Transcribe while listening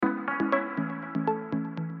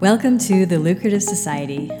Welcome to The Lucrative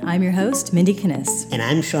Society. I'm your host, Mindy Kinnis. And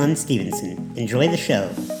I'm Sean Stevenson. Enjoy the show.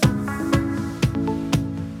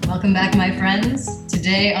 Welcome back, my friends.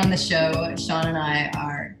 Today on the show, Sean and I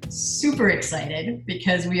are super excited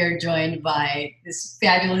because we are joined by this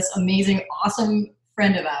fabulous, amazing, awesome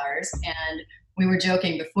friend of ours. And we were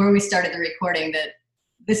joking before we started the recording that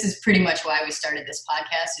this is pretty much why we started this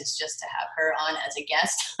podcast, is just to have her on as a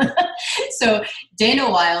guest. So Dana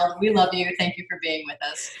Wilde, we love you. Thank you for being with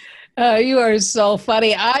us. You are so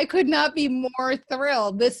funny. I could not be more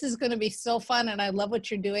thrilled. This is going to be so fun, and I love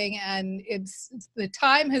what you're doing, and the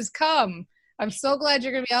time has come. I'm so glad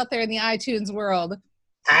you're going to be out there in the iTunes world.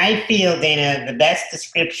 I feel, Dana, the best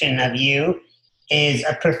description of you is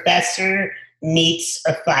a professor meets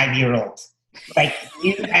a 5-year-old. Like,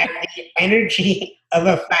 you have the energy of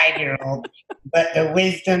a 5-year-old, but the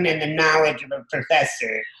wisdom and the knowledge of a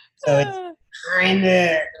professor. So it's kind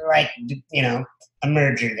of like, a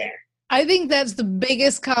merger there. I think that's the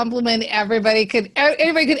biggest compliment everybody could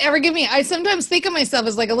ever give me. I sometimes think of myself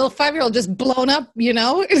as like a little 5-year-old just blown up,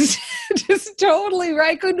 It's just totally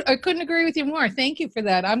right. I couldn't agree with you more. Thank you for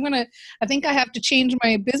that. I think I have to change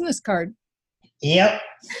my business card. Yep.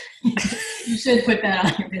 You should put that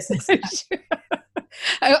on your business card.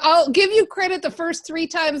 I'll give you credit the first 3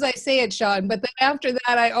 times I say it, Sean, but then after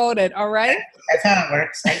that I own it. All right. That's how it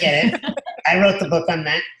works. I get it. I wrote the book on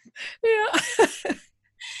that. Yeah.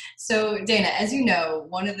 So Dana, as you know,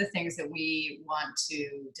 one of the things that we want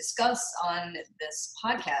to discuss on this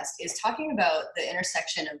podcast is talking about the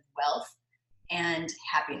intersection of wealth and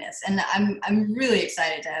happiness. And I'm really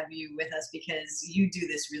excited to have you with us because you do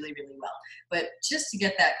this really, really well. But just to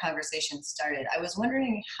get that conversation started, I was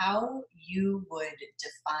wondering how you would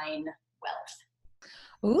define wealth.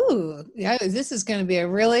 Ooh, yeah, this is going to be a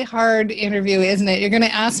really hard interview, isn't it? You're going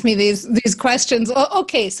to ask me these questions. Oh,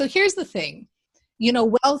 okay, so here's the thing.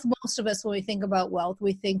 Wealth, most of us, when we think about wealth,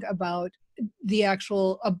 we think about the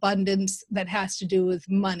actual abundance that has to do with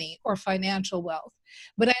money or financial wealth.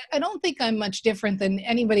 But I don't think I'm much different than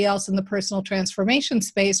anybody else in the personal transformation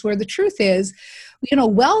space, where the truth is,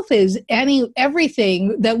 wealth is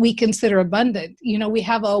everything that we consider abundant. We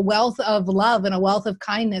have a wealth of love and a wealth of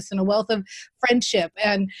kindness and a wealth of friendship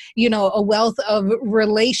and, a wealth of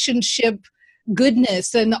relationship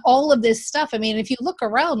goodness and all of this stuff. I mean, if you look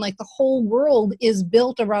around, like the whole world is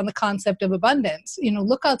built around the concept of abundance.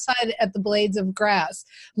 Look outside at the blades of grass,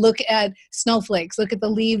 look at snowflakes, look at the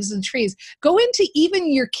leaves and trees, go into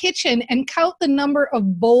even your kitchen and count the number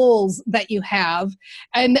of bowls that you have.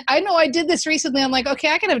 And I know I did this recently. I'm like,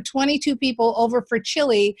 okay, I can have 22 people over for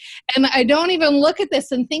chili. And I don't even look at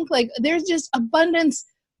this and think like there's just abundance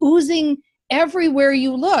oozing everywhere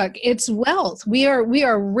you look. It's wealth. We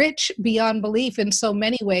are rich beyond belief in so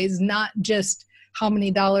many ways, not just how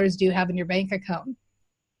many dollars do you have in your bank account.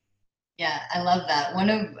 Yeah, I love that.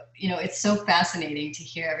 It's so fascinating to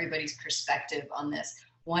hear everybody's perspective on this.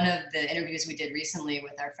 One of the interviews we did recently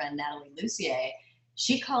with our friend Natalie Lucier,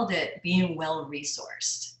 she called it being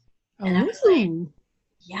well-resourced. And I was like,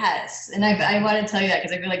 yes. And I want to tell you that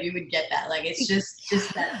because I feel like you would get that. Like, it's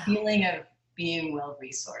just that feeling of being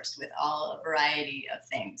well-resourced with a variety of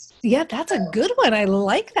things. Yeah, that's a good one. I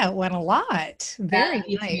like that one a lot. Very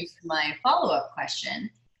nice. My follow-up question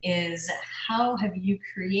is, how have you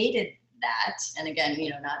created that? And again,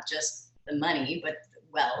 not just the money, but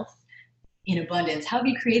wealth in abundance. How have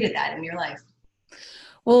you created that in your life?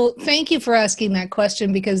 Well, thank you for asking that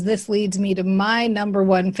question, because this leads me to my number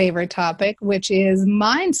one favorite topic, which is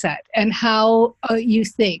mindset and how you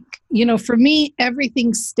think. For me,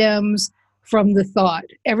 everything stems from the thought.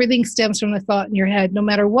 Everything stems from the thought in your head, no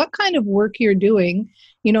matter what kind of work you're doing.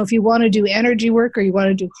 If you want to do energy work, or you want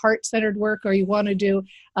to do heart-centered work, or you want to do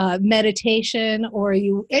meditation, or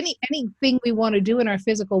anything we want to do in our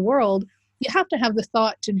physical world, you have to have the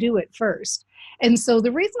thought to do it first. And so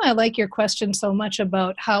the reason I like your question so much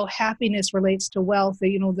about how happiness relates to wealth,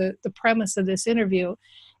 the premise of this interview,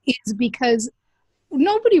 is because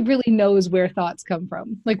nobody really knows where thoughts come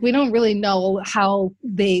from. Like, we don't really know how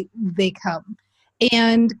they come.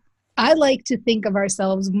 And I like to think of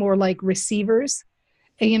ourselves more like receivers.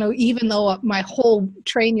 And, even though my whole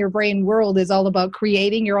train your brain world is all about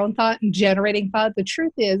creating your own thought and generating thought, the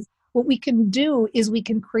truth is what we can do is we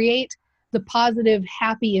can create the positive,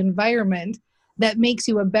 happy environment that makes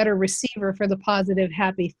you a better receiver for the positive,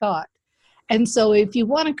 happy thought. And so if you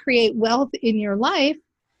want to create wealth in your life,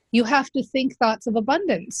 you have to think thoughts of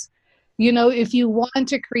abundance. If you want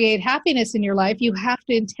to create happiness in your life, you have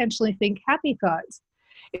to intentionally think happy thoughts.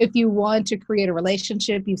 If you want to create a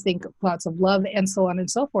relationship, you think thoughts of love, and so on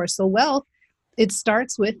and so forth. So wealth, it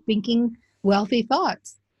starts with thinking wealthy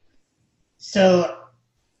thoughts. So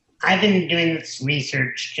I've been doing this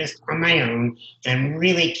research just on my own, and I'm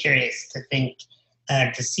really curious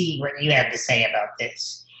to see what you have to say about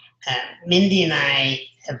this. Mindy and I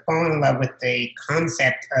have fallen in love with the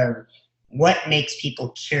concept of what makes people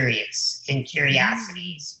curious and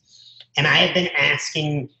curiosities. And I have been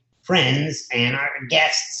asking friends and our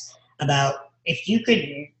guests about if you could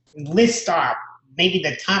list off maybe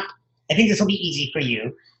the top, I think this will be easy for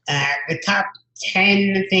you, the top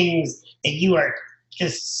 10 things that you are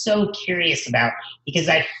just so curious about. Because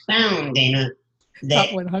I found, Dana, that.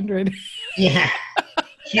 Top 100. Yeah.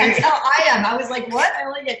 That's how I am. I was like, what? I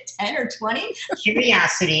only get 10 or 20?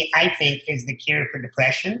 Curiosity, I think, is the cure for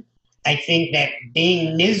depression. I think that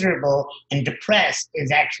being miserable and depressed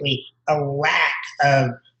is actually a lack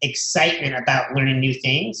of excitement about learning new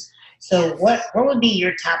things. So what would be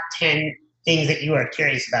your top 10 things that you are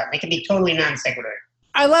curious about? They can be totally non sequitur.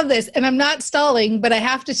 I love this, and I'm not stalling, but I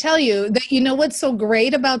have to tell you that what's so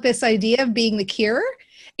great about this idea of being the cure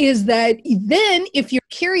is that then if you're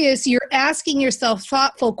curious, you're asking yourself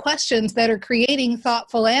thoughtful questions that are creating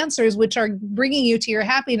thoughtful answers, which are bringing you to your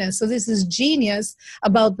happiness. So this is genius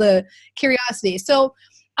about the curiosity. So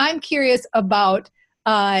I'm curious about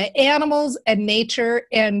animals and nature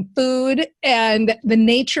and food and the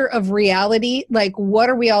nature of reality. Like, what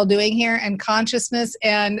are we all doing here? And consciousness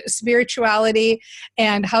and spirituality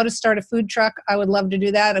and how to start a food truck. I would love to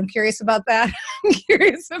do that. I'm curious about that. I'm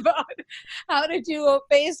curious about how to do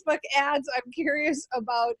Facebook ads. I'm curious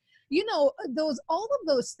about all of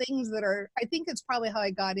those things that are, I think it's probably how I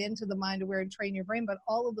got into the Mind Aware and Train Your Brain, but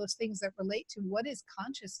all of those things that relate to what is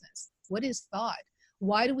consciousness? What is thought?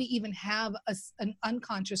 Why do we even have an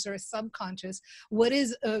unconscious or a subconscious?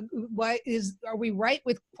 Are we right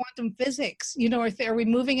with quantum physics? Are we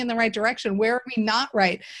moving in the right direction? Where are we not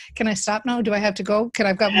right? Can I stop now? Do I have to go?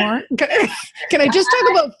 I've got more? Can I just talk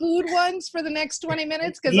about food ones for the next 20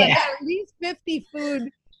 minutes? Because I've got at least 50 food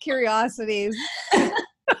curiosities.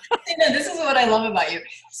 This is what I love about you.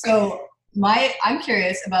 So I'm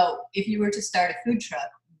curious about if you were to start a food truck,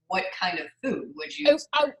 what kind of food would you?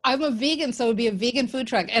 I'm a vegan, so it would be a vegan food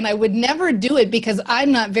truck. And I would never do it because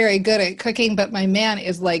I'm not very good at cooking, but my man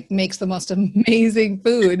makes the most amazing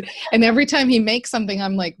food. And every time he makes something,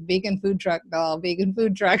 I'm like, vegan food truck, doll, vegan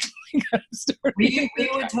food truck. We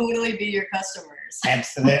would totally be your customers.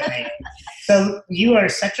 Absolutely. So you are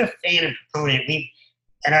such a fan and proponent. We,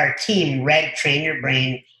 and our team, read Train Your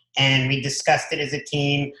Brain, and we discussed it as a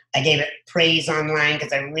team. I gave it praise online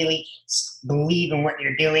because I really believe in what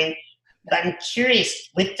you're doing. But I'm curious,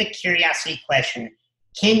 with the curiosity question,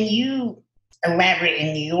 can you elaborate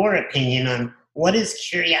in your opinion on what does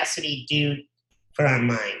curiosity do for our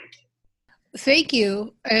mind? Thank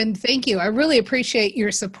you. And thank you. I really appreciate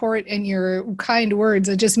your support and your kind words.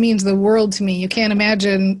 It just means the world to me. You can't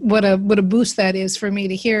imagine what a boost that is for me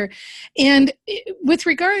to hear. And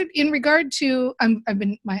in regard to,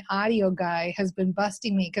 my audio guy has been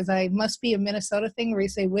busting me because I must be a Minnesota thing where you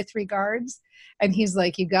say with regards. And he's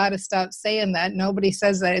like, you got to stop saying that. Nobody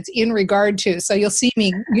says that. It's in regard to. So you'll see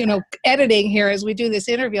me, editing here as we do this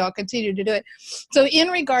interview. I'll continue to do it. So in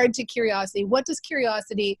regard to curiosity, what does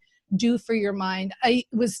curiosity do for your mind? I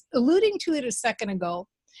was alluding to it a second ago.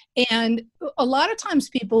 And a lot of times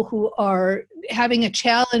people who are having a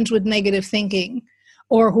challenge with negative thinking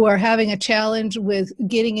or who are having a challenge with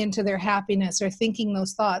getting into their happiness or thinking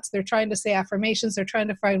those thoughts, they're trying to say affirmations, they're trying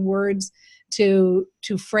to find words to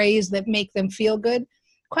phrase that make them feel good.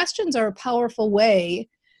 Questions are a powerful way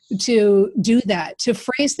to do that, to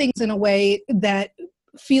phrase things in a way that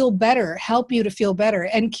feel better, help you to feel better.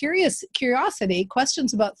 And curiosity,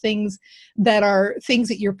 questions about things that are things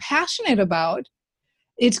that you're passionate about,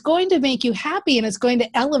 it's going to make you happy and it's going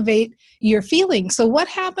to elevate your feelings. So what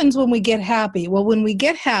happens when we get happy? Well, when we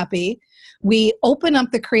get happy, we open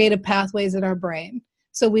up the creative pathways in our brain.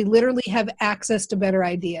 So we literally have access to better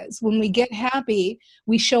ideas. When we get happy,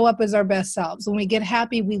 we show up as our best selves. When we get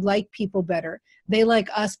happy, we like people better. They like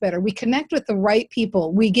us better. We connect with the right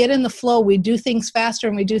people. We get in the flow. We do things faster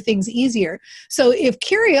and we do things easier. So if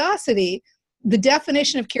curiosity, the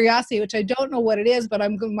definition of curiosity, which I don't know what it is, but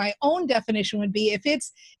my own definition would be if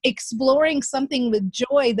it's exploring something with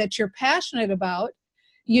joy that you're passionate about,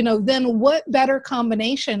 then what better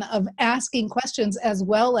combination of asking questions as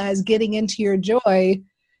well as getting into your joy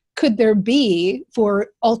could there be for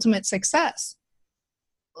ultimate success?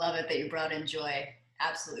 Love it that you brought in joy.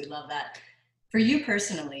 Absolutely love that. For you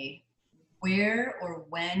personally, where or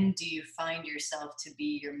when do you find yourself to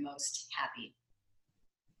be your most happy?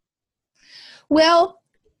 Well,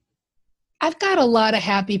 I've got a lot of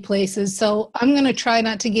happy places, so I'm going to try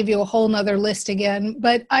not to give you a whole nother list again,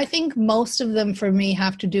 but I think most of them for me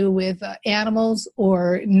have to do with animals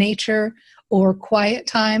or nature or quiet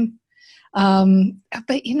time.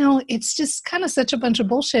 But it's just kind of such a bunch of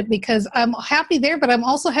bullshit because I'm happy there, but I'm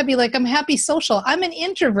also happy, like I'm happy social. I'm an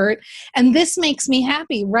introvert, and this makes me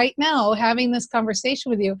happy right now having this conversation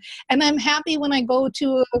with you. And I'm happy when I go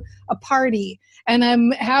to a party, and I'm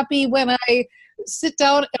happy when I sit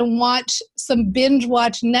down and binge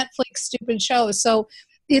watch Netflix stupid shows. So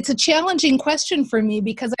it's a challenging question for me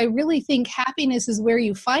because I really think happiness is where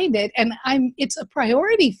you find it, and it's a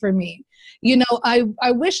priority for me.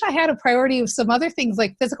 I wish I had a priority of some other things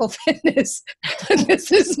like physical fitness, but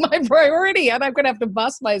this is my priority, and I'm going to have to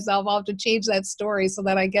bust myself. I'll have to change that story so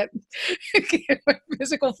that I get my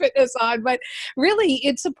physical fitness on. But really,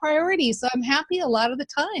 it's a priority, so I'm happy a lot of the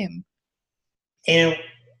time.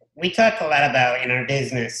 We talk a lot about in our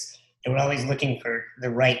business that we're always looking for the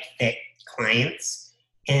right fit clients.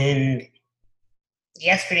 And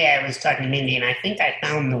yesterday I was talking to Mindy, and I think I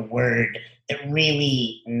found the word that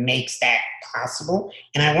really makes that possible.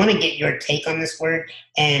 And I want to get your take on this word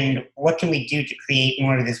and what can we do to create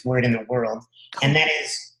more of this word in the world. And that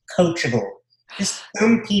is coachable. Just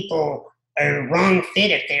some people are wrong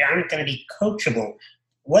fit if they aren't going to be coachable.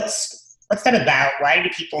 What's that about? Why do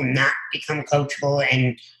people not become coachable?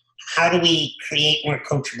 And how do we create more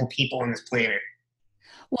coachable people on this planet?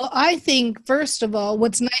 Well, I think, first of all,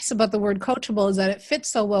 what's nice about the word coachable is that it fits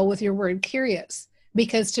so well with your word curious.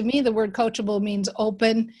 Because to me, the word coachable means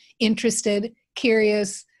open, interested,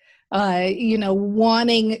 curious,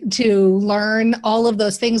 wanting to learn, all of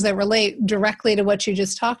those things that relate directly to what you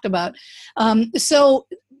just talked about. So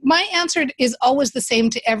my answer is always the same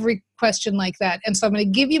to every question like that. And so I'm going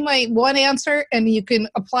to give you my one answer, and you can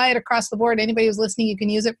apply it across the board. Anybody who's listening, you can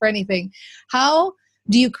use it for anything. How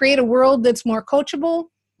do you create a world that's more coachable?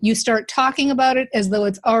 You start talking about it as though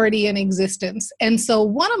it's already in existence. And so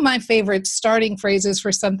one of my favorite starting phrases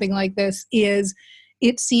for something like this is,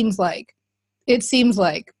 it seems like. It seems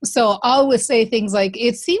like. So I'll always say things like,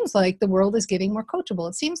 it seems like the world is getting more coachable.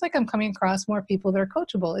 It seems like I'm coming across more people that are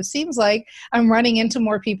coachable. It seems like I'm running into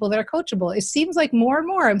more people that are coachable. It seems like more and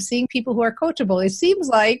more I'm seeing people who are coachable. It seems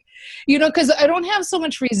like, because I don't have so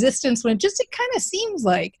much resistance when it kind of seems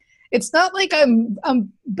like. It's not like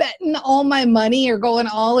I'm betting all my money or going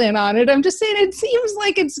all in on it. I'm just saying it seems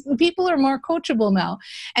like people are more coachable now.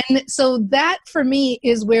 And so that for me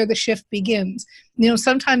is where the shift begins.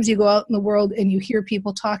 Sometimes you go out in the world and you hear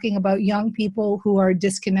people talking about young people who are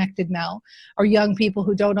disconnected now, or young people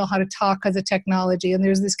who don't know how to talk because of technology. And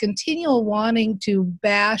there's this continual wanting to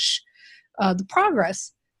bash the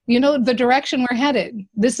progress, the direction we're headed.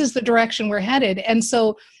 This is the direction we're headed. And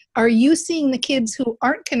so are you seeing the kids who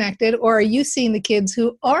aren't connected, or are you seeing the kids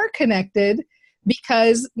who are connected?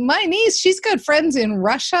 Because my niece, she's got friends in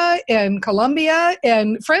Russia and Colombia,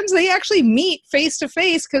 and friends they actually meet face to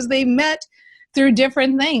face because they met through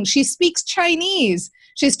different things. She speaks Chinese.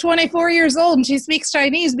 She's 24 years old and she speaks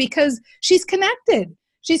Chinese because she's connected.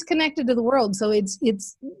 She's connected to the world. So it's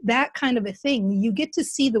that kind of a thing. You get to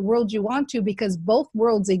see the world you want to because both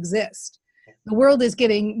worlds exist. The world is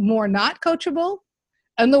getting more not coachable,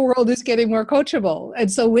 and the world is getting more coachable.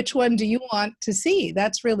 And so which one do you want to see?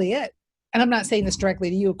 That's really it. And I'm not saying this directly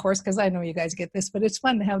to you, of course, because I know you guys get this, but it's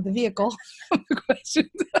fun to have the vehicle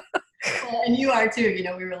questions. Well, and you are too.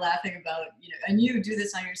 We were laughing about, and you do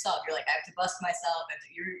this on yourself. You're like, I have to bust myself.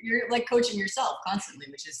 You're like coaching yourself constantly,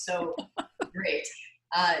 which is so great.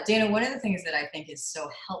 Dana, one of the things that I think is so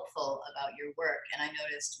helpful about your work, and I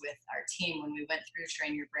noticed with our team when we went through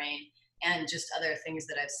Train Your Brain and just other things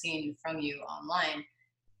that I've seen from you online,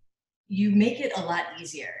 you make it a lot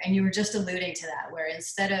easier. And you were just alluding to that, where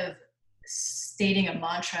instead of stating a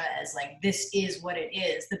mantra as like, this is what it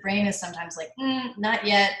is, the brain is sometimes like, not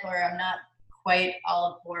yet, or I'm not quite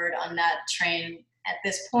all aboard on that train at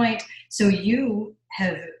this point. So you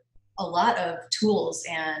have a lot of tools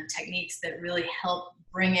and techniques that really help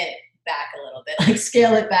bring it back a little bit, like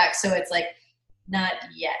scale it back. So it's like, not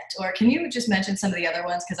yet. Or can you just mention some of the other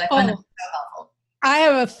ones? Because I find them so helpful. I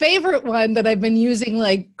have a favorite one that I've been using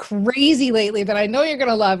like crazy lately that I know you're going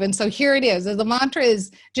to love. And so here it is. The mantra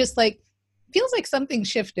is just like, feels like something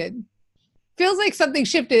shifted. Feels like something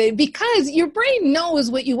shifted because your brain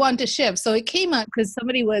knows what you want to shift. So it came up because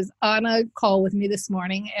somebody was on a call with me this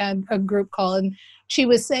morning, and a group call, and she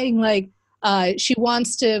was saying like, she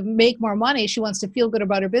wants to make more money. She wants to feel good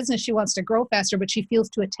about her business. She wants to grow faster, but she feels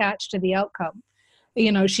too attached to the outcome.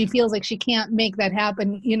 She feels like she can't make that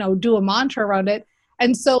happen, do a mantra around it.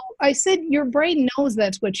 And so I said, your brain knows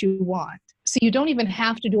that's what you want. So you don't even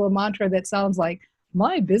have to do a mantra that sounds like,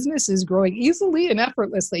 my business is growing easily and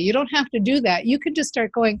effortlessly. You don't have to do that. You could just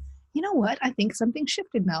start going, you know what? I think something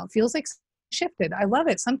shifted now. It feels like shifted. I love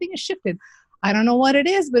it. Something has shifted. I don't know what it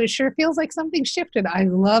is, but it sure feels like something shifted. I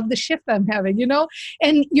love the shift I'm having, you know?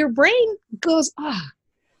 And your brain goes,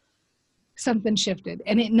 something shifted.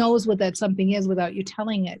 And it knows what that something is without you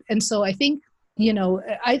telling it. And so I think, you know,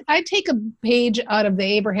 I take a page out of the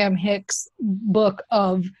Abraham Hicks book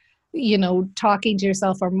of, you know, talking to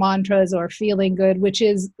yourself or mantras or feeling good, which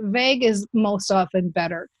is vague is most often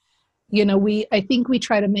better. You know, I think we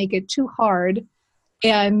try to make it too hard.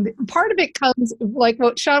 And part of it comes like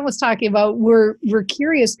what Sean was talking about. We're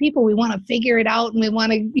curious people. We want to figure it out and we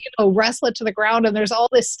want to, you know, wrestle it to the ground. And there's all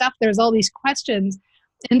this stuff. There's all these questions.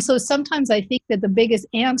 And so sometimes I think that the biggest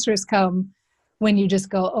answers come when you just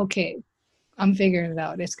go, okay, I'm figuring it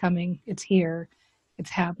out. It's coming. It's here. It's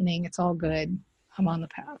happening. It's all good. I'm on the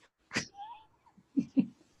path.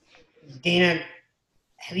 Dana,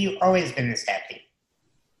 have you always been this happy?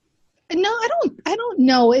 No, I don't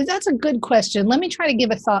know. That's a good question. Let me try to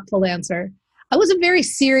give a thoughtful answer. I was a very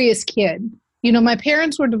serious kid. You know, my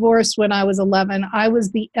parents were divorced when I was 11. I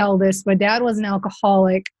was the eldest. My dad was an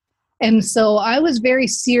alcoholic. And so I was very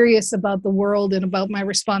serious about the world and about my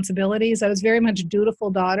responsibilities. I was very much a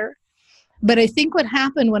dutiful daughter. But I think what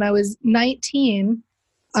happened when I was 19,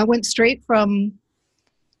 I went straight from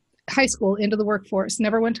high school into the workforce,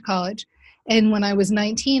 never went to college. And when I was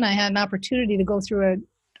 19, I had an opportunity to go through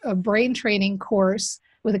a brain training course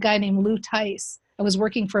with a guy named Lou Tice. I was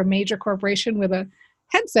working for a major corporation with a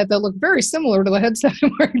headset that looked very similar to the headset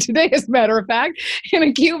I'm wearing today, as a matter of fact, in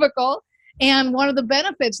a cubicle. And one of the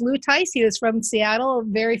benefits, Lou Tice, he is from Seattle,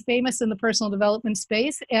 very famous in the personal development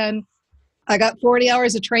space. And I got 40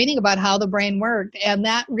 hours of training about how the brain worked. And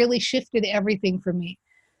that really shifted everything for me.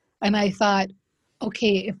 And I thought,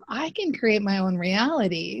 okay, if I can create my own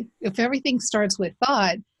reality, if everything starts with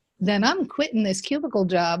thought, then I'm quitting this cubicle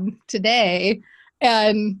job today.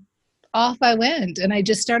 And off I went. And I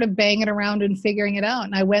just started banging around and figuring it out.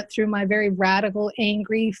 And I went through my very radical,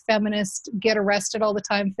 angry, feminist, get arrested all the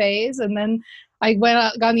time phase. And then I went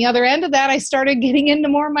out on the other end of that. I started getting into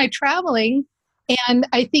more of my traveling. And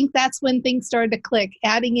I think that's when things started to click,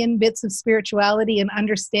 adding in bits of spirituality and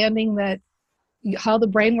understanding that how the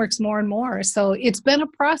brain works more and more. So it's been a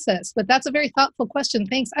process, but that's a very thoughtful question.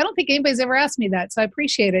 Thanks. I don't think anybody's ever asked me that, so I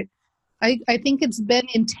appreciate it. I think it's been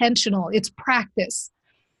intentional. It's practice.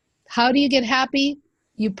 How do you get happy?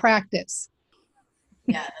 You practice.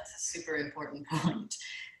 Yeah, that's a super important point.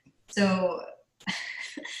 So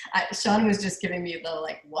Sean was just giving me the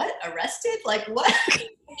like, what? Arrested? Like what?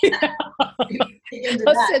 Yeah.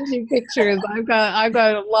 I'll send you pictures. I've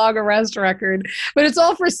got a long arrest record, but it's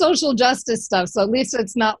all for social justice stuff. So at least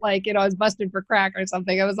it's not like, you know, I was busted for crack or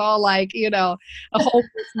something. It was all like, you know, a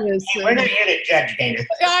hopelessness. We're not here to judge, Dana.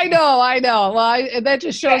 I know. Well, that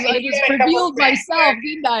just shows I just revealed myself,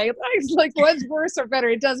 didn't I? I was like, what's worse or better?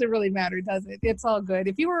 It doesn't really matter, does it? It's all good.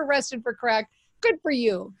 If you were arrested for crack, good for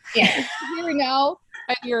you. Yeah. You're here now,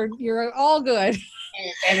 and you're all good.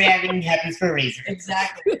 Everything happens for a reason.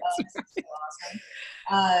 Exactly. Oh, this is so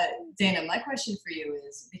awesome. Dana, my question for you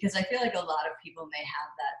is, because I feel like a lot of people may have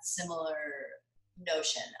that similar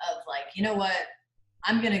notion of like, you know what,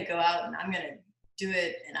 I'm going to go out and I'm going to do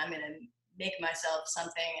it and I'm going to make myself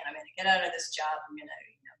something and I'm going to get out of this job. I'm going to,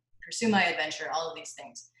 you know, pursue my adventure, all of these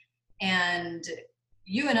things. And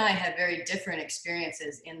you and I had very different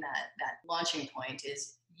experiences in that launching point.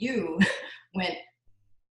 Is you went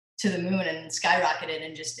to the moon and skyrocketed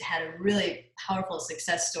and just had a really powerful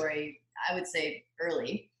success story, I would say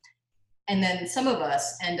early. And then some of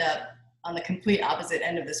us end up on the complete opposite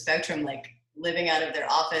end of the spectrum, like living out of their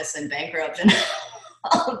office and bankrupt and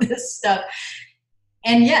all of this stuff.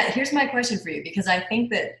 And yet, here's my question for you, because I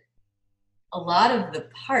think that a lot of the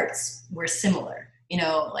parts were similar. You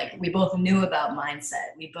know, like we both knew about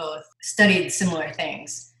mindset. We both studied similar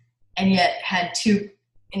things and yet had two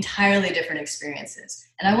entirely different experiences.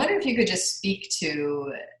 And I wonder if you could just speak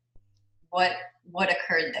to what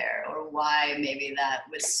occurred there, or why maybe that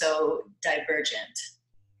was so divergent.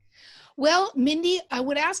 Well, Mindy, I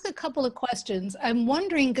would ask a couple of questions. I'm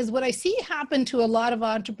wondering, because what I see happen to a lot of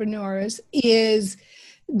entrepreneurs is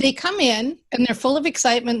they come in and they're full of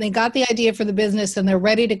excitement. They got the idea for the business and they're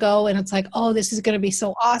ready to go. And it's like, oh, this is going to be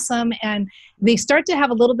so awesome. And they start to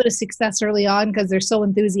have a little bit of success early on because they're so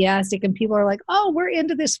enthusiastic and people are like, oh, we're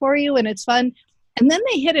into this for you and it's fun. And then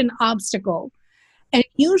they hit an obstacle. And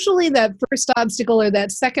usually that first obstacle or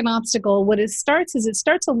that second obstacle, what it starts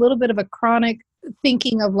a little bit of a chronic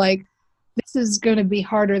thinking of like, this is going to be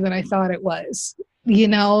harder than I thought it was.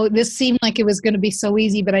 This seemed like it was going to be so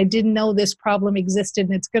easy, but I didn't know this problem existed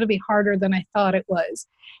and it's going to be harder than I thought it was.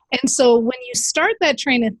 And so when you start that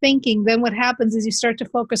train of thinking, then what happens is you start to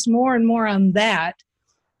focus more and more on that.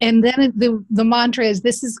 And then the mantra is,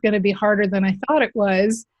 this is going to be harder than I thought it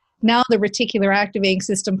was. Now the reticular activating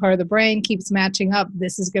system part of the brain keeps matching up.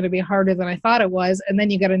 This is going to be harder than I thought it was. And then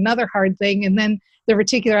you get another hard thing. And then the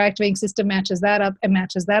reticular activating system matches that up and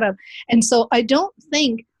matches that up. And so I don't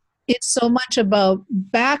think it's so much about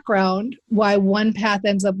background, why one path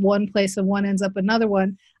ends up one place and one ends up another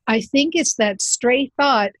one. I think it's that stray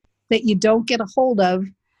thought that you don't get a hold of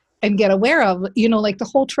and get aware of. Like the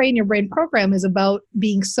whole Train Your Brain program is about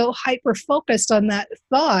being so hyper focused on that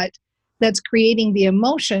thought that's creating the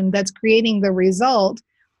emotion, that's creating the result.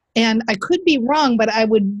 And I could be wrong, but I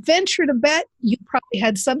would venture to bet you probably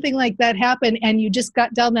had something like that happen and you just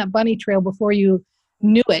got down that bunny trail before you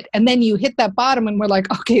knew it. And then you hit that bottom and we're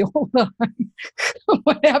like, okay, hold on.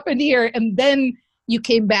 What happened here? And then you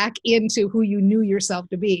came back into who you knew yourself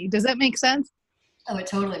to be. Does that make sense? Oh, it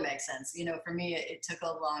totally makes sense. For me, it took a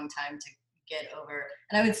long time to get over.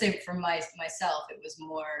 And I would say for myself, it was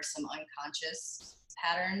more some unconscious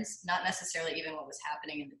patterns, not necessarily even what was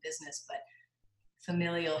happening in the business, but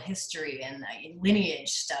familial history and lineage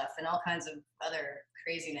stuff and all kinds of other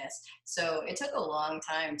craziness. So it took a long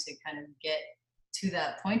time to kind of get to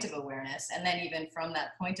that point of awareness. And then even from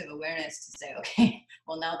that point of awareness to say, okay,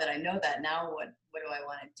 well, now that I know that, now what do I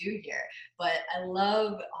want to do here? But I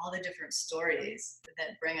love all the different stories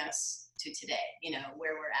that bring us to today,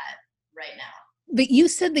 where we're at right now. But you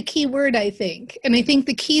said the key word, I think. And I think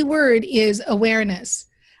the key word is awareness.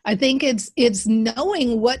 I think it's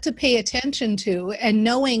knowing what to pay attention to and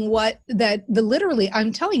knowing literally,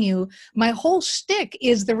 I'm telling you, my whole shtick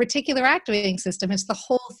is the reticular activating system. It's the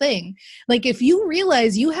whole thing. Like if you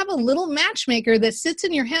realize you have a little matchmaker that sits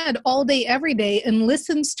in your head all day, every day and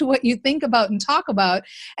listens to what you think about and talk about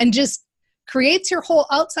and just creates your whole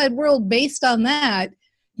outside world based on that,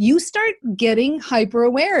 you start getting hyper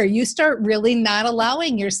aware. You start really not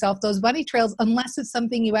allowing yourself those bunny trails unless it's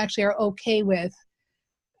something you actually are okay with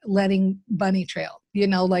letting bunny trail.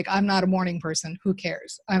 Like I'm not a morning person. Who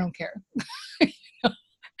cares? I don't care.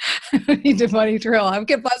 I don't need to bunny trail. I've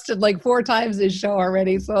get busted like 4 times this show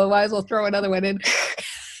already, so I might as well throw another one in.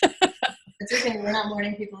 It's okay. We're not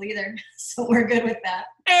morning people either, so we're good with that.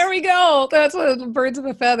 There we go. That's what birds of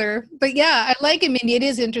a feather. But yeah, I like it, Mindy. It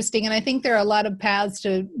is interesting. And I think there are a lot of paths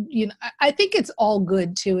to, I think it's all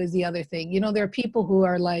good too is the other thing. There are people who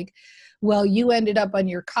are like, well, you ended up on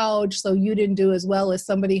your couch, so you didn't do as well as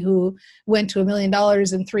somebody who went to $1 million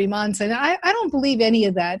in 3 months. And I don't believe any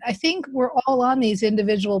of that. I think we're all on these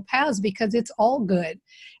individual paths because it's all good.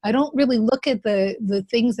 I don't really look at the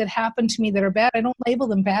things that happen to me that are bad. I don't label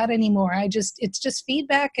them bad anymore. It's just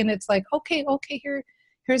feedback, and it's like, okay,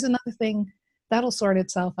 here's another thing. That'll sort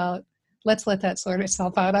itself out. Let's let that sort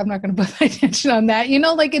itself out. I'm not going to put my attention on that.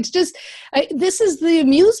 It's just, this is the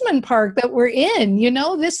amusement park that we're in.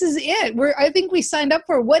 This is it. I think we signed up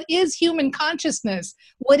for, what is human consciousness?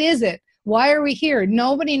 What is it? Why are we here?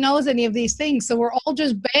 Nobody knows any of these things. So we're all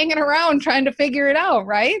just banging around trying to figure it out,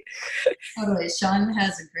 right? Totally. Sean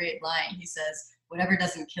has a great line. He says, whatever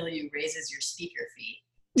doesn't kill you raises your speaker fee.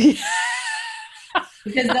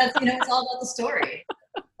 Because that's, it's all about the story.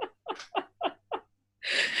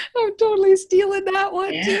 I'm totally stealing that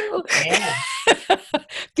one too. Yeah.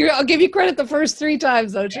 I'll give you credit the first 3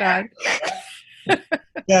 times though, Sean.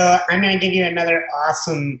 So I'm going to give you another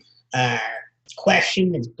awesome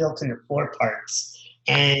question that's built into 4 parts.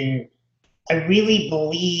 And I really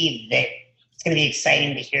believe that it's going to be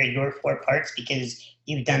exciting to hear your 4 parts because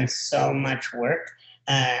you've done so much work.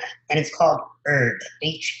 And it's called HERB,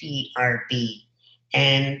 H-E-R-B.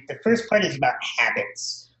 And the first part is about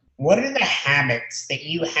habits. What are the habits that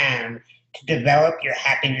you have to develop your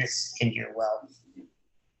happiness and your wealth? Do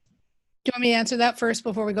you want me to answer that first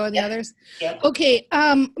before we go to the others? Yep. Okay.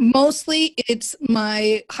 Mostly it's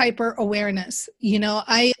my hyper awareness.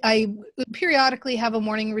 I periodically have a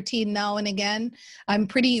morning routine now and again. I'm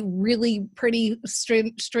really pretty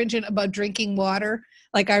stringent about drinking water.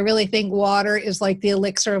 Like I really think water is like the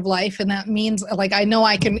elixir of life. And that means like, I know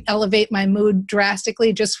I can elevate my mood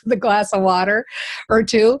drastically just with a glass of water or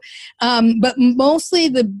 2. But mostly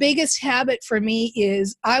the biggest habit for me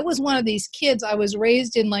is I was one of these kids. I was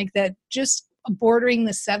raised in like that just bordering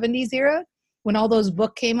the 70s era when all those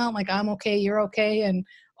books came out, like I'm okay, you're okay. And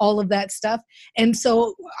all of that stuff. And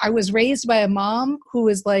so I was raised by a mom who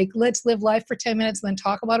was like, let's live life for 10 minutes and then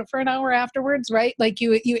talk about it for an hour afterwards, right? Like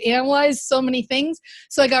you analyze so many things.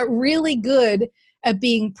 So I got really good at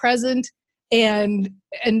being present and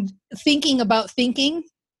thinking about thinking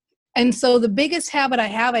And so the biggest habit I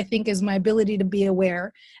have, I think, is my ability to be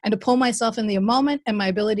aware and to pull myself in the moment, and my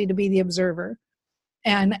ability to be the observer.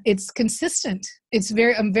 And it's consistent.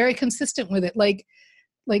 I'm very consistent with it. Like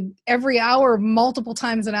every hour, multiple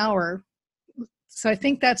times an hour. So I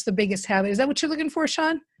think that's the biggest habit. Is that what you're looking for,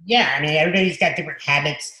 Sean? Yeah, I mean, everybody's got different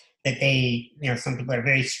habits that some people are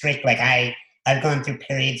very strict. Like I've gone through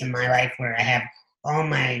periods in my life where I have all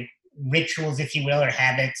my rituals, if you will, or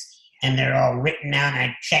habits, and they're all written out,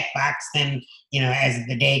 and I checkbox them, as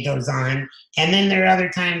the day goes on. And then there are other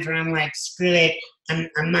times where I'm like, screw it,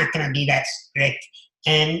 I'm not going to be that strict.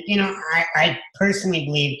 And, I personally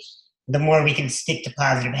believe the more we can stick to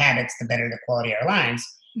positive habits, the better the quality of our lives.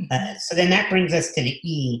 So then that brings us to the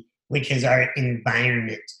E, which is our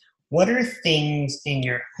environment. What are things in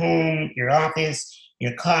your home, your office,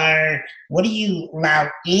 your car? What do you allow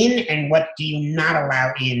in, and what do you not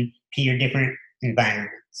allow in to your different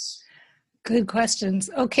environments? Good questions.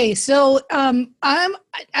 Okay, so I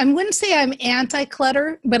wouldn't say I'm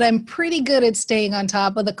anti-clutter, but I'm pretty good at staying on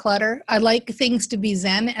top of the clutter. I like things to be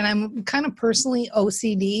zen, and I'm kind of personally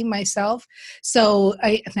OCD myself. So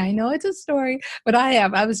I know it's a story, but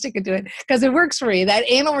I was sticking to it because it works for me. That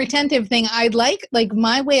anal retentive thing, I'd like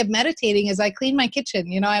my way of meditating is I clean my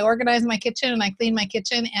kitchen. I organize my kitchen and I clean my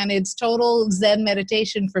kitchen, and it's total zen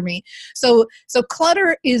meditation for me. So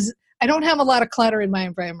clutter is, I don't have a lot of clutter in my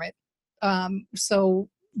environment. So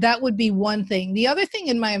that would be one thing. The other thing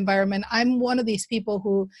in my environment, I'm one of these people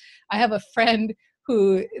who, I have a friend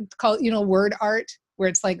who call, word art, where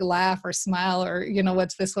it's like laugh or smile or,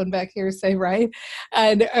 what's this one back here say, right?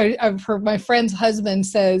 And I've heard my friend's husband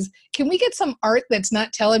says, can we get some art that's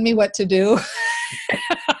not telling me what to do?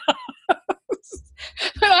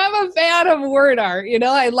 But I'm a fan of word art.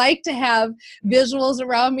 I like to have visuals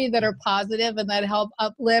around me that are positive and that help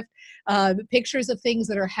uplift. Pictures of things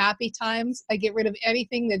that are happy times. I get rid of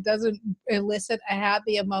anything that doesn't elicit a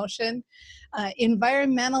happy emotion.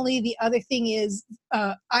 Environmentally, the other thing is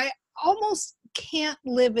I almost can't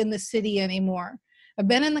live in the city anymore. I've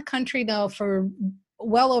been in the country now for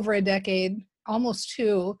well over a decade, almost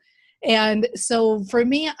 2. And so for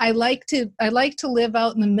me, I like to live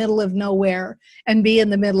out in the middle of nowhere and be in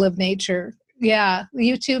the middle of nature. Yeah,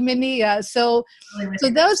 you too, Mindy. Yeah, so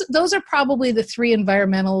those are probably the 3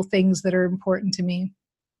 environmental things that are important to me.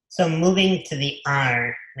 So moving to the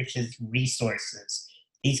R, which is resources.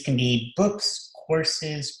 These can be books,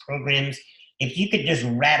 courses, programs. If you could just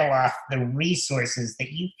rattle off the resources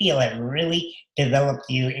that you feel have really developed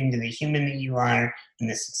you into the human that you are and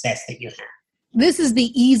the success that you have. This is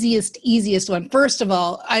the easiest one. First of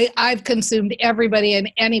all, I've consumed everybody and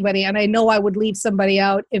anybody, and I know I would leave somebody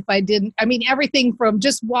out if I didn't. I mean, everything from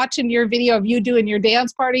just watching your video of you doing your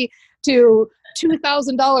dance party to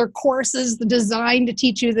 $2,000 courses designed to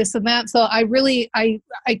teach you this and that. So I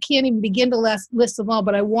can't even begin to list them all,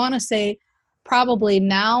 but I want to say probably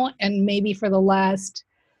now and maybe for the last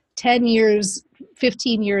 10 years,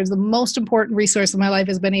 15 years, the most important resource in my life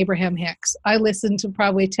has been Abraham Hicks. I listen to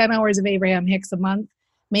probably 10 hours of Abraham Hicks a month,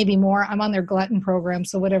 maybe more. I'm on their glutton program,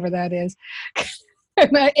 so whatever that is.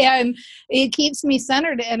 And it keeps me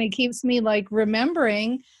centered, and it keeps me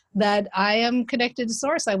remembering that I am connected to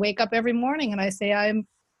source. I wake up every morning and I say I'm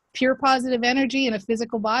pure positive energy in a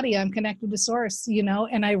physical body. I'm connected to source,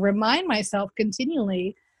 and I remind myself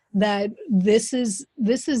continually that this is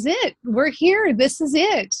it. We're here. This is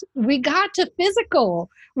it. We got to physical.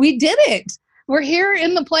 We did it. We're here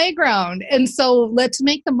in the playground. And so let's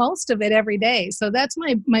make the most of it every day. So that's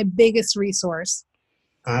my biggest resource.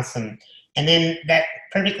 Awesome. And then that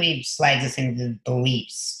perfectly slides us into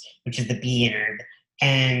beliefs, which is the B in herb.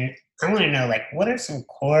 And I want to know, what are some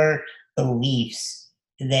core beliefs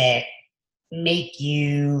that make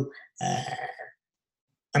you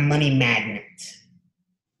a money magnet?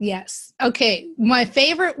 Yes. Okay. My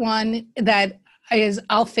favorite one that is,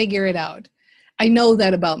 I'll figure it out. I know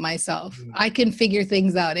that about myself. I can figure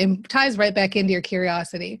things out. It ties right back into your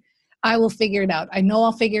curiosity. I will figure it out. I know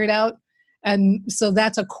I'll figure it out. And so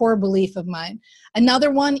that's a core belief of mine. Another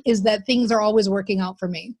one is that things are always working out for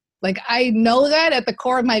me. I know that at the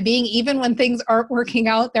core of my being, even when things aren't working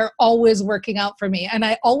out, they're always working out for me. And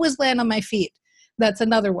I always land on my feet. That's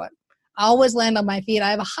another one. I always land on my feet.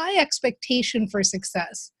 I have a high expectation for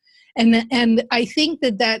success. And I think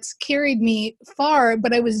that that's carried me far,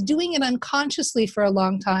 but I was doing it unconsciously for a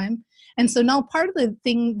long time. And so now part of the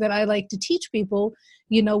thing that I like to teach people,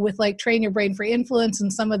 with Train Your Brain for Influence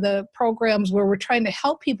and some of the programs where we're trying to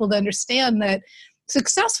help people to understand that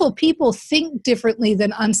successful people think differently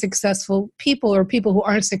than unsuccessful people or people who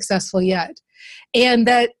aren't successful yet. And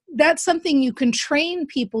that's something you can train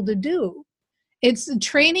people to do. It's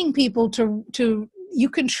training people to you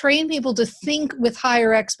can train people to think with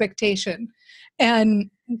higher expectation. And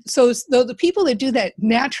so the people that do that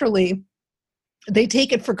naturally, they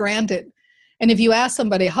take it for granted. And if you ask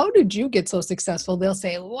somebody, how did you get so successful? They'll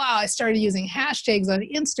say, wow, I started using hashtags on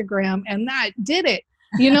Instagram and that did it.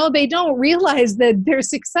 They don't realize that they're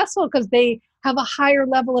successful because they have a higher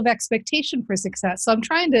level of expectation for success. So I'm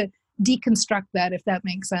trying to deconstruct that, if that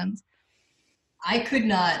makes sense. I could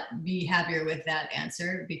not be happier with that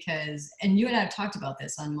answer because, and you and I have talked about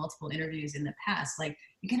this on multiple interviews in the past, like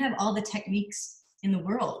you can have all the techniques in the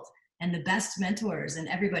world and the best mentors and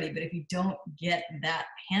everybody, but if you don't get that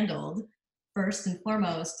handled first and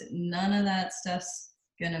foremost, none of that stuff's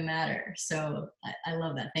gonna matter. So I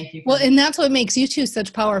love that. Thank you. Well, and that's what makes you two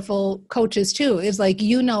such powerful coaches too, is like,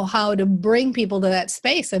 how to bring people to that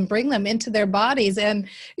space and bring them into their bodies and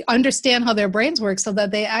understand how their brains work so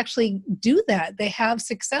that they actually do that. They have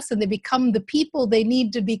success and they become the people they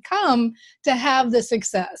need to become to have the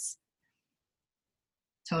success.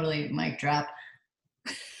 Totally mic drop.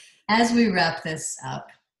 As we wrap this up,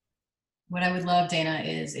 what I would love, Dana,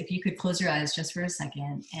 is if you could close your eyes just for a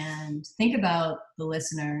second and think about the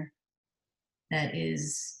listener that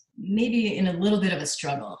is maybe in a little bit of a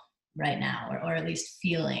struggle right now, or at least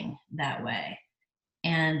feeling that way.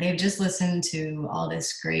 And they've just listened to all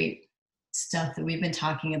this great stuff that we've been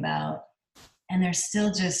talking about, and they're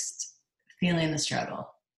still just feeling the struggle.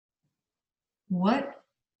 What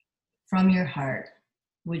from your heart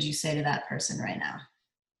would you say to that person right now?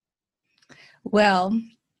 Well,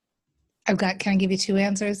 can I give you two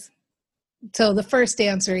answers? So the first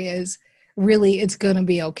answer is really, it's going to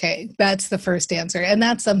be okay. That's the first answer. And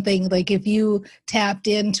that's something like if you tapped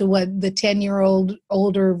into what the 10-year-old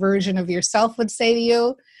older version of yourself would say to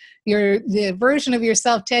you, the version of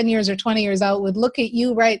yourself 10 years or 20 years out would look at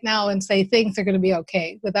you right now and say, things are going to be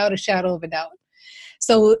okay without a shadow of a doubt.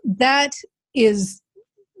 So that is,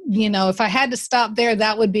 if I had to stop there,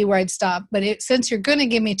 that would be where I'd stop. But since you're going to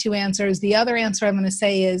give me two answers, the other answer I'm going to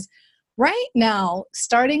say is right now,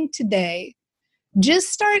 starting today, just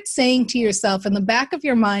start saying to yourself in the back of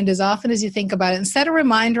your mind as often as you think about it, and set a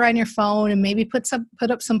reminder on your phone and maybe put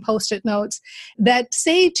up some Post-it notes that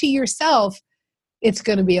say to yourself, it's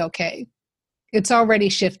going to be okay. It's already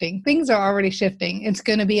shifting. Things are already shifting. It's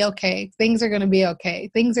going to be okay. Things are going to be okay.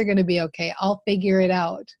 Things are going to be okay. I'll figure it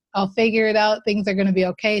out. I'll figure it out. Things are going to be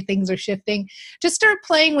okay. Things are shifting. Just start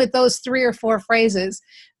playing with those 3 or 4 phrases.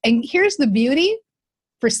 And here's the beauty,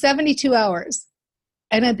 for 72 hours.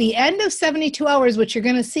 And at the end of 72 hours, what you're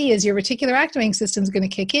going to see is your reticular activating system is going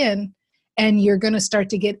to kick in, and you're going to start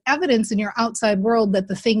to get evidence in your outside world that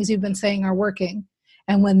the things you've been saying are working.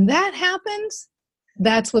 And when that happens,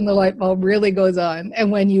 that's when the light bulb really goes on.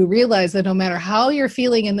 And when you realize that no matter how you're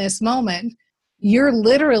feeling in this moment, you're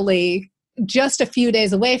literally just a few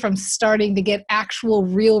days away from starting to get actual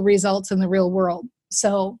real results in the real world.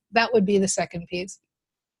 So that would be the second piece.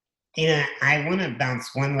 Dana, I want to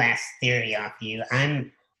bounce one last theory off you. I'm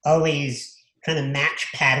always trying to match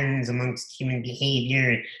patterns amongst human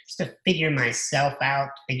behavior, just to figure myself out,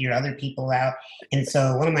 figure other people out. And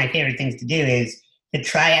so one of my favorite things to do is to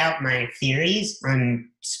try out my theories on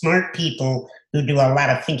smart people who do a lot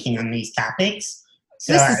of thinking on these topics.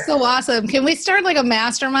 So this is so awesome. Can we start like a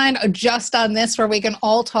mastermind just on this where we can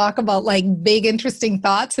all talk about like big, interesting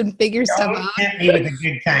thoughts and figure stuff out? Don't tempt me with a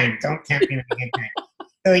good time. Don't tempt me with a good time.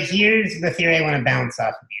 So here's the theory I want to bounce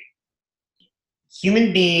off of you.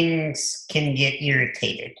 Human beings can get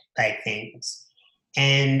irritated by things.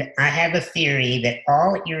 And I have a theory that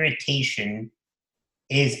all irritation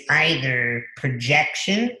is either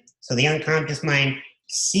projection, so the unconscious mind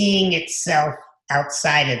seeing itself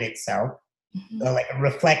outside of itself, so like a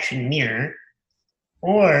reflection mirror,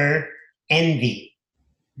 or envy,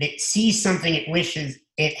 that sees something it wishes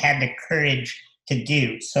it had the courage to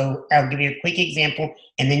do. So I'll give you a quick example,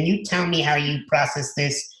 and then you tell me how you process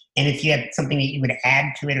this, and if you have something that you would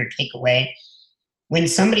add to it or take away. When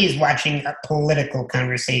somebody is watching a political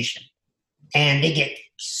conversation and they get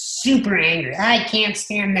super angry, I can't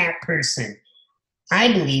stand that person,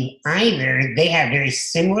 I believe either they have very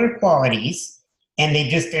similar qualities and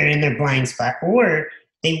they're in their blind spot, or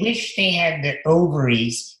they wish they had the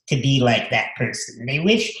ovaries to be like that person. They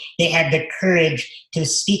wish they had the courage to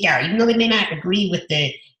speak out, even though they may not agree with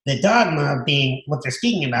the dogma of being what they're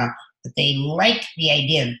speaking about, but they like the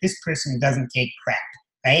idea that this person doesn't take crap,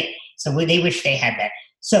 right? So they wish they had that.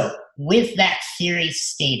 So with that theory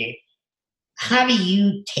stated, how do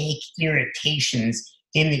you take irritations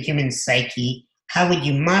in the human psyche? How would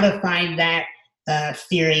you modify that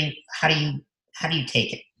theory? How do you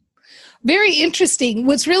take it? Very interesting.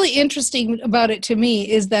 What's really interesting about it to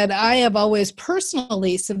me is that I have always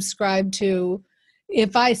personally subscribed to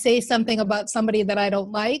if I say something about somebody that I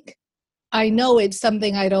don't like, I know it's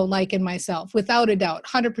something I don't like in myself, without a doubt,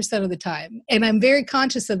 100% of the time. And I'm very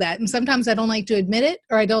conscious of that. And sometimes I don't like to admit it,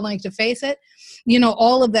 or I don't like to face it,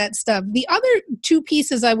 all of that stuff. The other two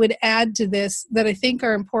pieces I would add to this that I think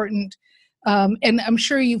are important, and I'm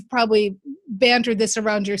sure you've probably bantered this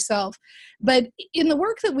around yourself, but in the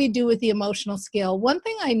work that we do with the emotional scale, one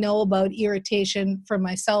thing I know about irritation for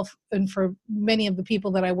myself and for many of the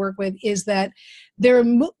people that I work with is that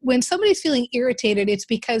when somebody's feeling irritated, it's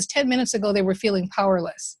because 10 minutes ago they were feeling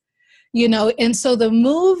powerless, and so the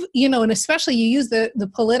move, and especially you use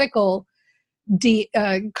the political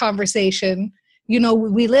conversation.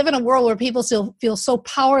 We live in a world where people still feel so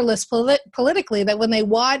powerless politically that when they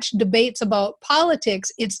watch debates about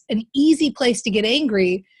politics, it's an easy place to get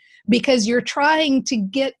angry because you're trying to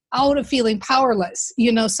get out of feeling powerless,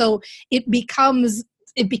 so it becomes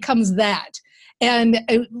that. And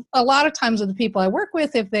a lot of times with the people I work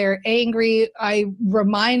with, if they're angry, I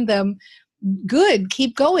remind them, good,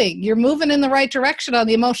 keep going. You're moving in the right direction on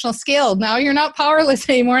the emotional scale. Now you're not powerless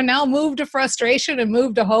anymore. Now move to frustration and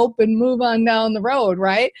move to hope and move on down the road,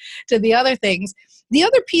 right? To the other things. The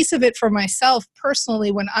other piece of it for myself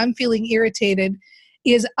personally, when I'm feeling irritated,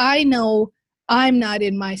 is I know I'm not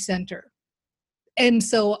in my center. And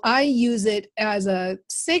so I use it as a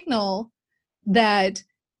signal that,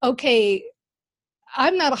 okay,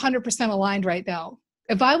 I'm not 100% aligned right now.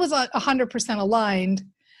 If I was 100% aligned,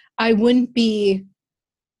 I wouldn't be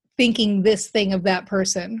thinking this thing of that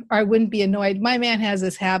person, or I wouldn't be annoyed. My man has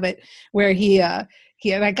this habit where he and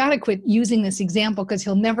I got to quit using this example because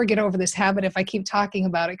he'll never get over this habit if I keep talking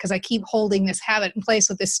about it, because I keep holding this habit in place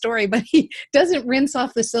with this story, but he doesn't rinse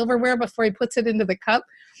off the silverware before he puts it into the cup.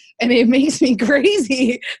 And it makes me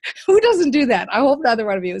crazy. Who doesn't do that? I hope neither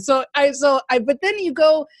one of you. But then you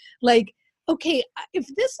go like, okay, if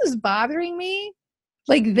this is bothering me,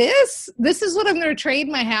 like this is what I'm going to trade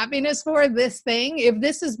my happiness for, this thing. If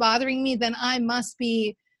this is bothering me, then I must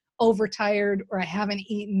be overtired, or I haven't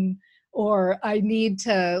eaten, or I need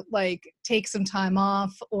to like take some time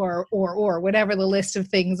off, or whatever the list of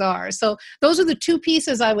things are. So those are the two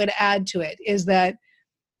pieces I would add to it, is that,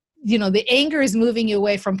 the anger is moving you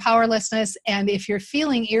away from powerlessness. And if you're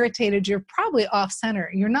feeling irritated, you're probably off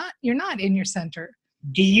center. You're not in your center.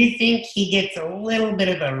 Do you think he gets a little bit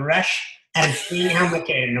of a rush out of seeing how much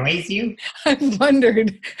it annoys you? I've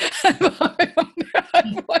wondered.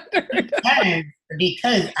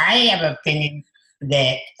 Because I have opinion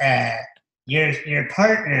that your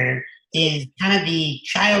partner is kind of the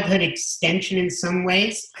childhood extension in some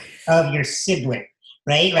ways of your sibling,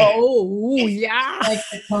 right? Like, yeah. Like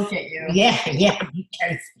to poke at you. Yeah.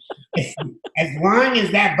 Because as long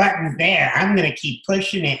as that button's there, I'm going to keep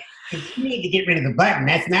pushing it. If you need to get rid of the button,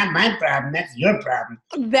 that's not my problem. That's your problem.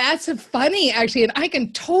 That's funny, actually. And I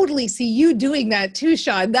can totally see you doing that too,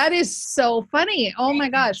 Sean. That is so funny. Oh my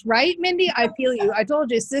gosh. Right, Mindy? I feel you. I told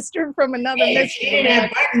you, sister from another If she didn't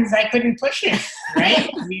have buttons, I couldn't push it, right?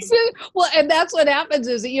 Well, and that's what happens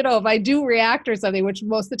is, if I do react or something, which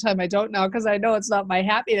most of the time I don't know because I know it's not my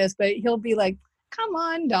happiness, but he'll be like, come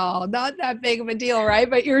on, doll, not that big of a deal, right?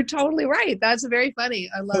 But you're totally right. That's very funny.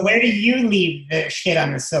 I love it. Where do you leave the shit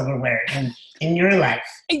on the silverware in your life?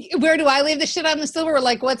 Where do I leave the shit on the silverware?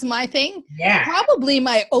 Like, what's my thing? Yeah. Probably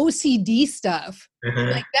my OCD stuff.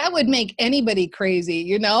 Uh-huh. Like, that would make anybody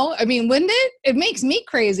crazy, I mean, wouldn't it? It makes me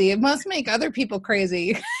crazy. It must make other people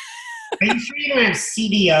crazy. Are you sure you don't have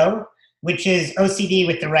CDO, which is OCD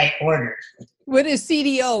with the right order? What is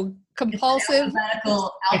CDO? Compulsive?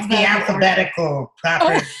 It's the alphabetical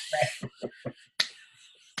proper.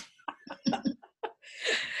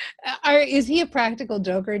 Is he a practical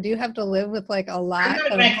joker? Do you have to live with like a lot? I'm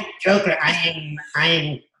not a practical joker. I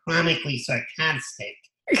am chronically sarcastic.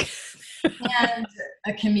 And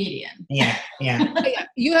a comedian. Yeah.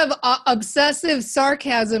 You have obsessive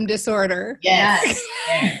sarcasm disorder. Yes.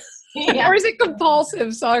 Yeah. Or is it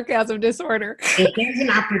compulsive sarcasm disorder? If there's an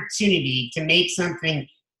opportunity to make something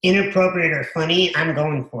inappropriate or funny, I'm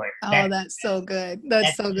going for it. That's so good.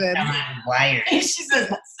 That's so good. I'm wired. She says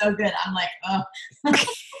that's so good. I'm like, oh.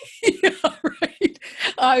 Yeah, right.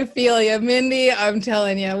 I feel you, Mindy. I'm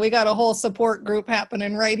telling you, we got a whole support group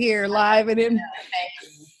happening right here, live and in.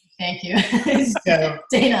 Thank you. So,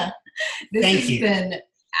 Dana, this has been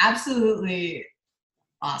absolutely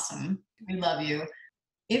awesome. We love you.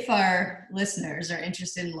 If our listeners are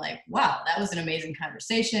interested in like, wow, that was an amazing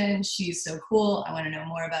conversation. She's so cool. I want to know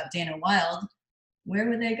more about Dana Wilde. Where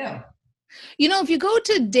would they go? If you go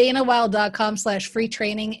to danawilde.com/free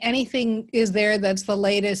training, anything is there that's the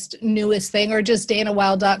latest, newest thing, or just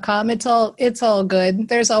danawilde.com. It's all good.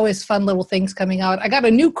 There's always fun little things coming out. I got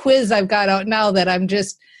a new quiz I've got out now that I'm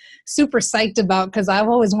just super psyched about because I've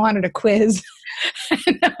always wanted a quiz.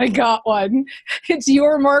 And I got one. It's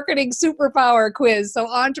your marketing superpower quiz. So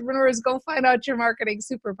entrepreneurs, go find out your marketing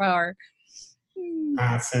superpower.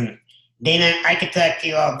 Awesome. Dana, I could talk to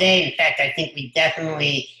you all day. In fact, I think we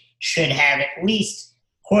definitely should have at least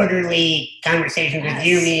quarterly conversations with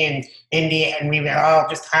you, me, and Indy, and we would all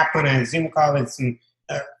just hop on a Zoom call with some,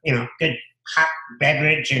 good hot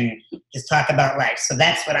beverage and just talk about life. So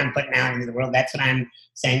that's what I'm putting out into the world. That's what I'm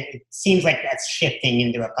saying. It seems like that's shifting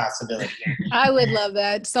into a possibility here. I would love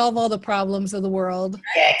that. Solve all the problems of the world.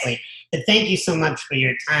 Exactly. But thank you so much for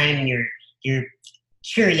your time, your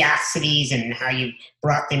curiosities, and how you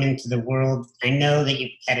brought them into the world. I know that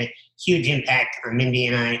you've had a huge impact on Mindy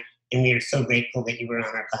and I, and we are so grateful that you were on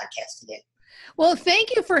our podcast today. Well,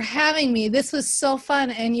 thank you for having me. This was so fun,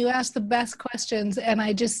 and you asked the best questions, and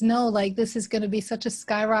I just know this is going to be such a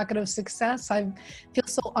skyrocket of success. I feel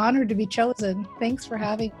so honored to be chosen. Thanks for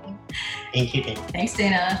having me. Thank you, Dana. Thanks,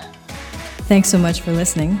 Dana. Thanks so much for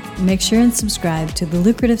listening. Make sure and subscribe to The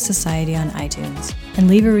Lucrative Society on iTunes and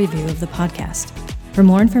leave a review of the podcast. For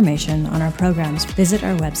more information on our programs, visit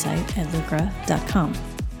our website at lucra.com.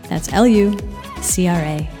 That's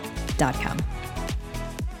lucra.com.